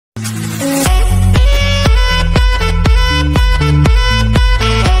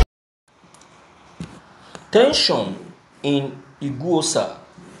Tension in Iguosa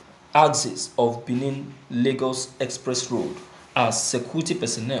axis of Benin-Lagos Express Road as security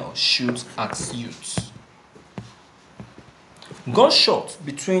personnel shoot at youths. Gunshot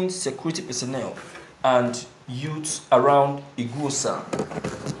between security personnel and youths around Iguosa.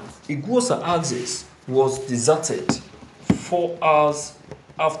 Iguosa axis was deserted 4 hours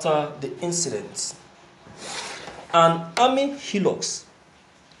after the incident. An army Hilux,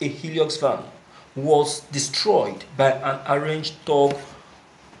 a Hilux van, was destroyed by an arranged thug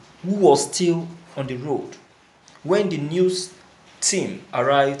who was still on the road when the news team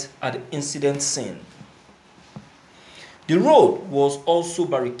arrived at the incident scene. The road was also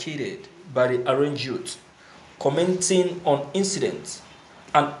barricaded by the arranged youth. Commenting on incident,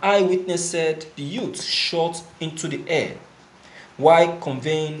 an eyewitness said the youth shot into the air while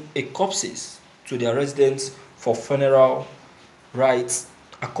conveying a corpses to their residence for funeral rites.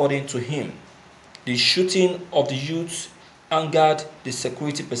 According to him, the shooting of the youth angered the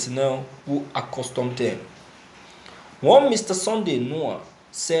security personnel who accustomed them. One Mr. Sunday Noah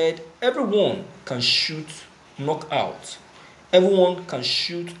said, "Everyone can shoot knockout. Everyone can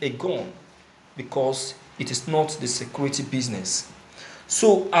shoot a gun because it is not the security business."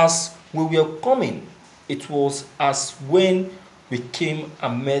 So as we were coming, it was as when we came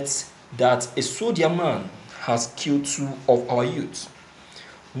and met that a soldier man has killed 2 of our youth.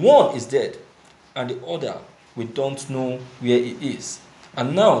 One is dead, and the other we don't know where he is.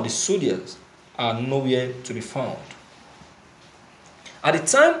 And now the soldiers are nowhere to be found. At the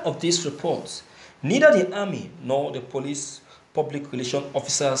time of this report, neither the army nor the police public relations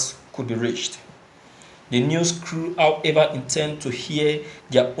officers could be reached. The news crew, however, intend to hear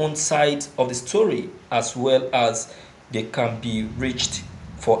their own side of the story as well as they can be reached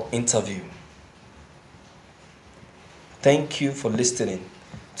for interview. Thank you for listening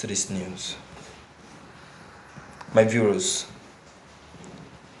to this news. My viewers,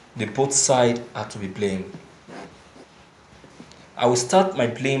 the both sides are to be blamed. I will start my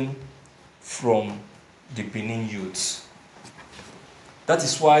blame from the Benin youths. That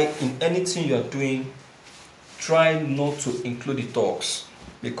is why in anything you are doing, try not to include the thugs,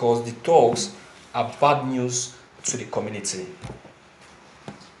 because the thugs are bad news to the community.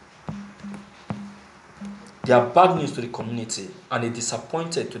 They are bad news to the community and a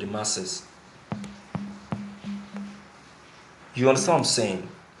disappointed to the masses. You understand what I'm saying?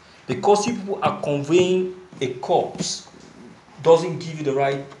 Because you people are conveying a corpse doesn't give you the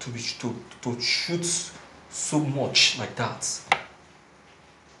right to shoot so much like that.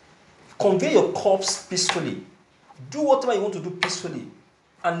 Convey your corpse peacefully. Do whatever you want to do peacefully.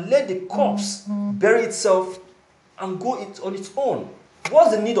 And let the corpse bury itself and go on its own.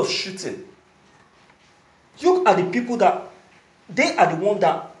 What's the need of shooting? Look at the people that they are the ones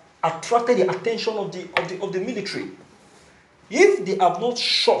that attracted the attention of the military. If they have not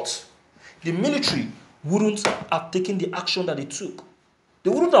shot, the military wouldn't have taken the action that they took. They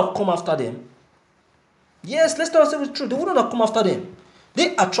wouldn't have come after them. Yes, let's tell ourselves the truth. They wouldn't have come after them.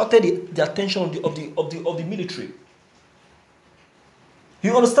 They attracted the attention of the military.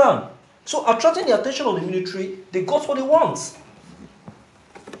 You understand? So attracting the attention of the military, they got what they want.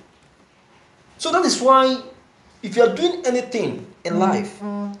 So that is why, if you are doing anything in life,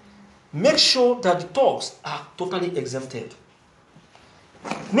 make sure that the thugs are totally exempted.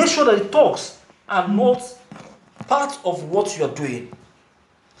 Make sure that the thugs are not part of what you are doing.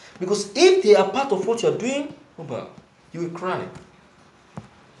 Because if they are part of what you are doing, you will cry.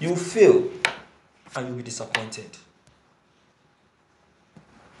 You will fail. And you will be disappointed.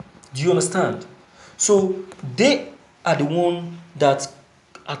 Do you understand? So they are the one that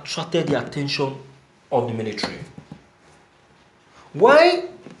attracted the attention of the military. Why?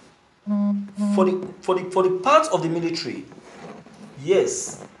 For the part of the military,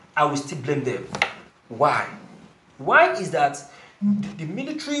 yes, I will still blame them. Why? Why is that the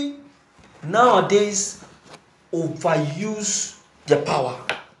military nowadays overuse their power.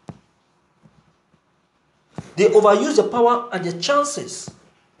 They overuse their power and their chances.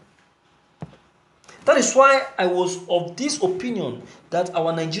 That is why I was of this opinion that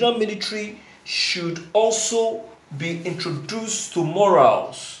our Nigerian military should also be introduced to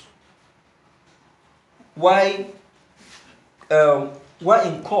morals. Why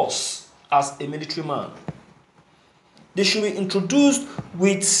in course as a military man? They should be introduced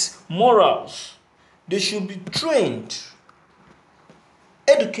with morals. They should be trained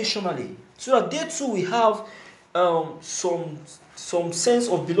educationally so that they too will have some sense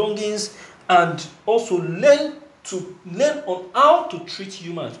of belongings and also learn on how to treat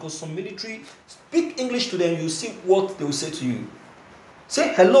humans. Because some military, speak English to them, you see what they will say to you.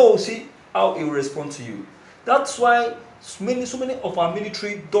 Say hello, see how he will respond to you. That's why so many of our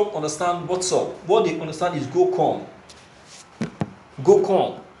military don't understand what's up. What they understand is go come. Go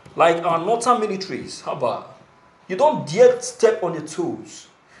come. Like our northern militaries, how about? You don't dare step on the toes.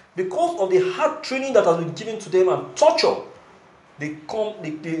 Because of the hard training that has been given to them and torture, they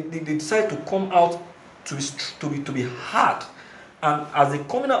decide to come out to be hard. And as they're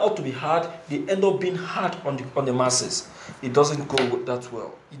coming out to be hard, they end up being hard on the masses. It doesn't go that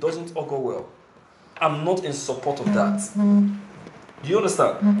well. It doesn't all go well. I'm not in support of that. Do you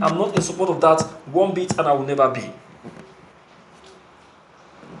understand? I'm not in support of that one bit, and I will never be.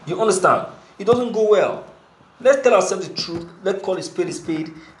 You understand? It doesn't go well. Let's tell ourselves the truth. Let's call a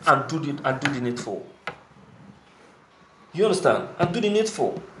spade, and do the needful. You understand? And do the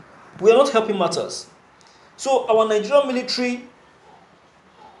needful. We are not helping matters. So our Nigerian military,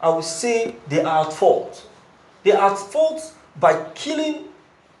 I would say, they are at fault. They are at fault by killing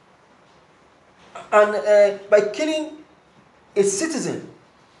a citizen,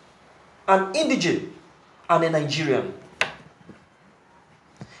 an indigene, and a Nigerian.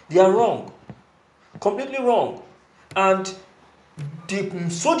 They are wrong, completely wrong. And the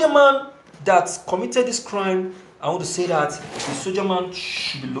soldier man that committed this crime, I want to say that the soldier man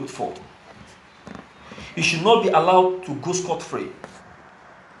should be looked for. He should not be allowed to go scot-free.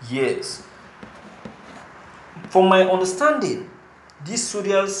 Yes. From my understanding, these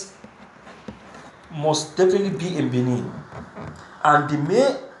soldiers must definitely be in Benin, and they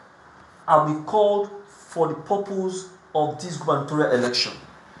may have been called for the purpose of this gubernatorial election.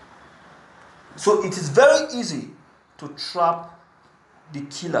 So it is very easy to trap the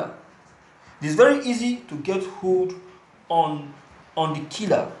killer. It is very easy to get hold on the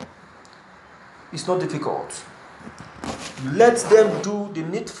killer. It's not difficult. Let them do the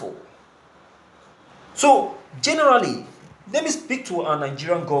needful. So generally, let me speak to our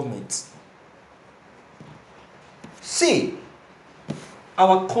Nigerian government. See,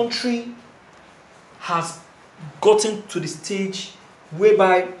 our country has gotten to the stage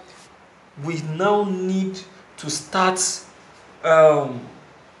whereby we now need to start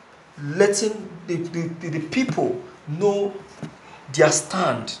letting the people know their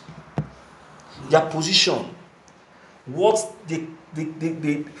stand, their position, what they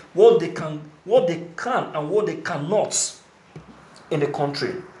can and what they cannot in the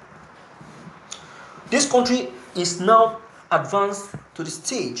country. This country is now advanced to the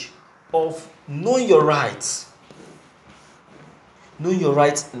stage of knowing your rights. Knowing your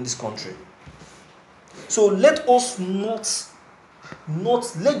rights in this country. So let us not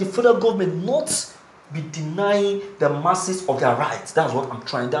let the federal government not be denying the masses of their rights. That's what I'm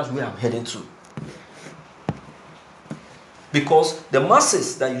trying, that's where I'm heading to. Because the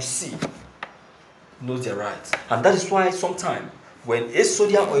masses that you see knows their rights. And that is why sometimes when a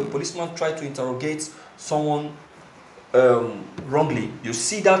soldier or a policeman try to interrogate someone wrongly, you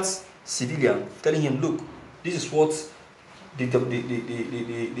see that civilian telling him, look, this is what the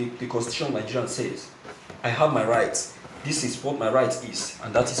Constitution of Nigeria says. I have my rights. This is what my right is,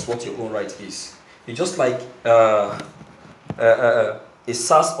 and that is what your own right is. It's just like a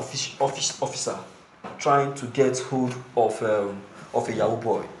SAS officer trying to get hold of a Yahoo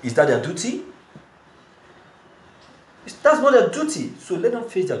boy. Is that their duty? That's not their duty. So let them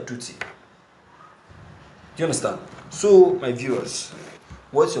face their duty. Do you understand? So, my viewers,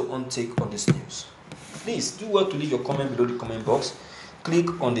 what's your own take on this news? Please do well to leave your comment below the comment box.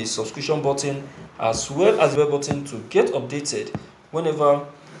 Click on the subscription button as well as the bell button to get updated whenever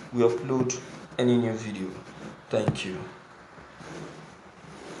we upload any new video. Thank you.